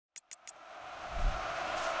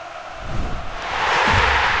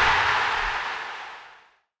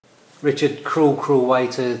Richard, cruel way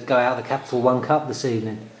to go out of the Capital One Cup this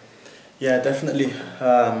evening. Yeah, definitely.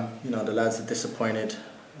 The lads are disappointed.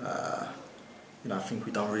 I think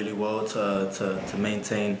we've done really well to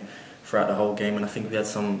maintain throughout the whole game, and I think we had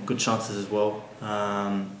some good chances as well.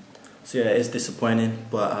 So yeah, it's disappointing,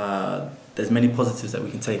 but there's many positives that we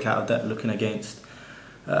can take out of that, looking against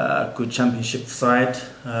a good championship side,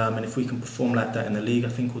 and if we can perform like that in the league, I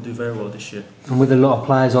think we'll do very well this year. And with a lot of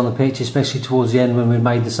players on the pitch, especially towards the end when we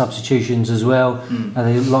made the substitutions as well, and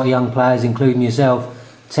a lot of young players, including yourself,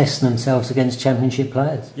 testing themselves against championship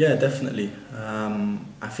players. Yeah, definitely.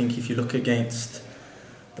 I think if you look against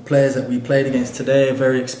the players that we played against today,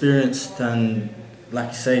 very experienced and, like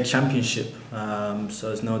you say, championship. So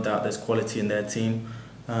there's no doubt there's quality in their team.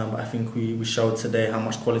 I think we showed today how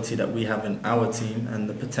much quality that we have in our team and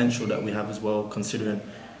the potential that we have as well, considering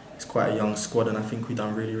it's quite a young squad, and I think we've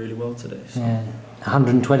done really, really well today. So. Yeah,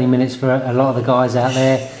 120 minutes for a lot of the guys out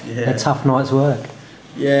there. Yeah. A tough night's work.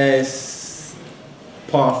 Yeah, it's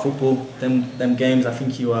part of football. Them games, I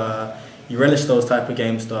think you relish those type of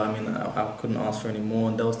games though. I mean, I couldn't ask for any more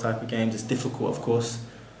in those type of games. It's difficult, of course.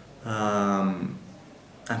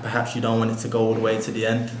 And perhaps you don't want it to go all the way to the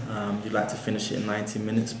end. You'd like to finish it in 90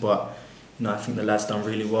 minutes, but I think the lads done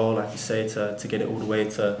really well, like you say, to get it all the way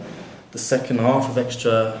to the second half of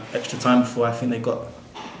extra time before I think they got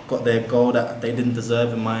their goal that they didn't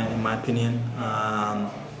deserve, in my opinion.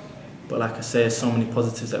 But like I say, there's so many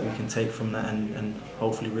positives that we can take from that and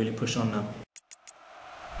hopefully really push on now.